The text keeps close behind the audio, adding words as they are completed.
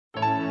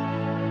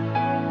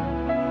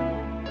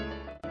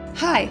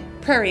Hi,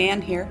 Prairie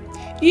Ann here.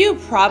 You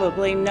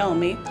probably know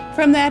me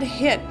from that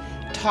hit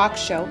talk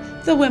show,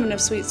 The Women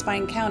of Sweet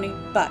Spine County,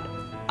 but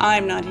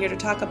I'm not here to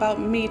talk about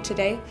me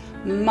today.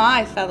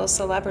 My fellow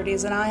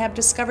celebrities and I have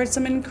discovered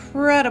some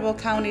incredible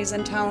counties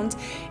and towns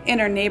in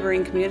our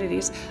neighboring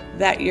communities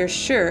that you're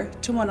sure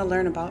to want to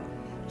learn about.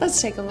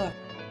 Let's take a look.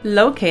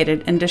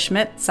 Located in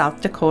Smet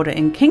South Dakota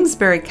in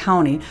Kingsbury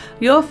County,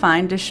 you'll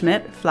find the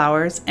Smet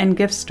Flowers and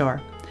Gifts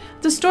store.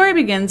 The story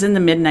begins in the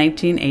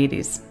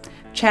mid-1980s.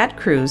 Chad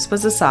Cruz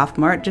was a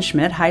sophomore at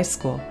Smet High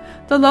School.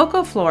 The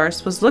local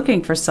florist was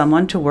looking for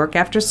someone to work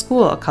after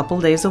school a couple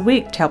days a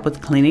week to help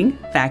with cleaning,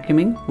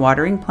 vacuuming,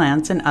 watering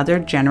plants, and other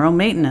general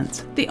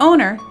maintenance. The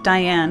owner,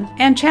 Diane,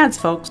 and Chad's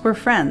folks were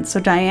friends, so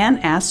Diane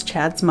asked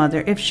Chad's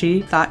mother if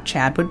she thought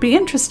Chad would be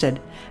interested.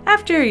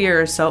 After a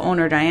year or so,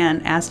 owner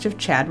Diane asked if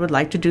Chad would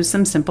like to do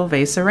some simple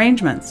vase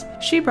arrangements.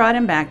 She brought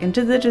him back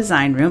into the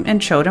design room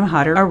and showed him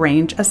how to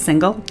arrange a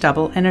single,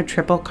 double, and a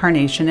triple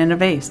carnation in a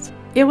vase.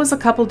 It was a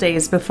couple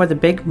days before the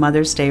big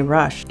Mother's Day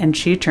rush, and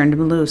she turned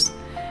him loose.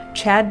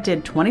 Chad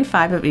did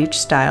 25 of each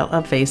style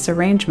of vase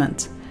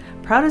arrangements.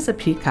 Proud as a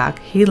peacock,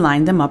 he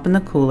lined them up in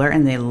the cooler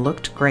and they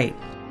looked great.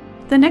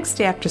 The next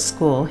day after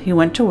school, he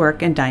went to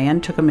work and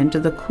Diane took him into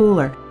the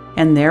cooler,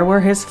 and there were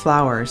his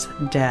flowers,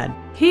 dead.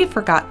 He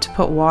forgot to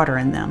put water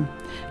in them.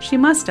 She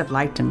must have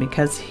liked him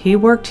because he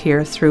worked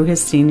here through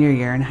his senior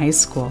year in high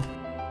school.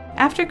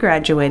 After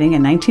graduating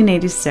in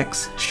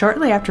 1986,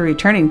 shortly after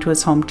returning to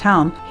his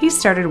hometown, he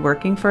started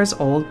working for his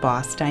old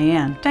boss,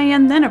 Diane.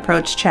 Diane then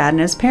approached Chad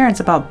and his parents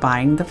about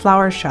buying the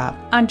flower shop.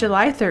 On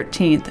July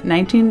 13,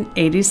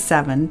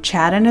 1987,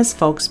 Chad and his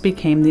folks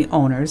became the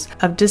owners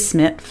of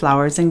Smet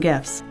Flowers and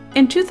Gifts.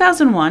 In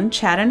 2001,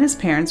 Chad and his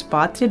parents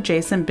bought the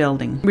adjacent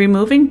building,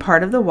 removing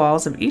part of the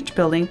walls of each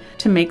building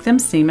to make them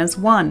seem as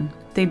one.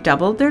 They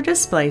doubled their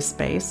display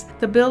space.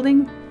 The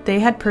building they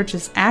had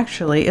purchased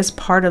actually is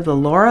part of the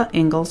Laura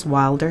Ingalls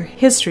Wilder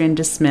history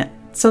in Smet,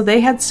 so they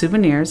had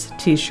souvenirs,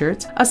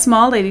 t-shirts, a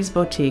small ladies'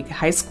 boutique,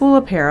 high school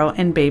apparel,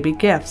 and baby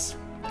gifts.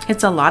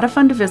 It's a lot of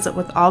fun to visit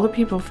with all the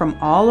people from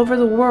all over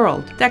the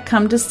world that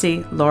come to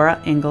see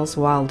Laura Ingalls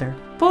Wilder.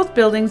 Both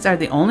buildings are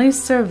the only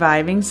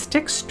surviving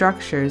stick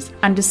structures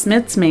on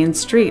Smet's main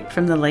street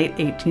from the late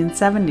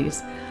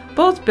 1870s.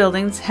 Both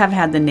buildings have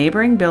had the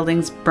neighboring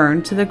buildings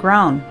burned to the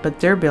ground, but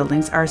their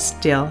buildings are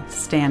still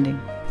standing.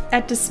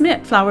 At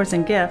Smet Flowers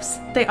and Gifts,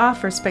 they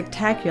offer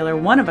spectacular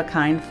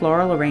one-of-a-kind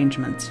floral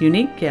arrangements,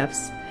 unique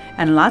gifts,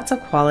 and lots of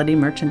quality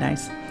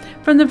merchandise.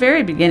 From the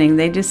very beginning,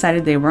 they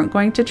decided they weren't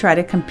going to try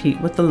to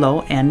compete with the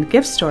low-end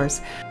gift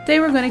stores.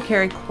 They were going to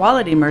carry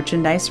quality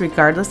merchandise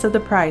regardless of the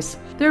price.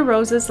 Their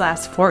roses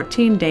last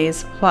 14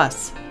 days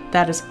plus.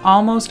 That is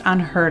almost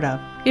unheard of.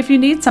 If you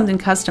need something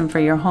custom for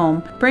your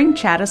home, bring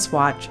Chad a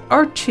swatch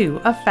or two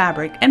of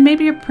fabric and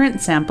maybe a print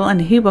sample, and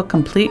he will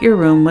complete your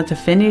room with the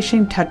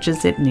finishing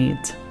touches it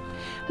needs.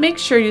 Make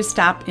sure you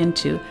stop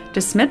into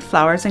Smet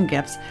Flowers and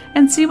Gifts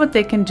and see what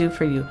they can do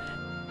for you.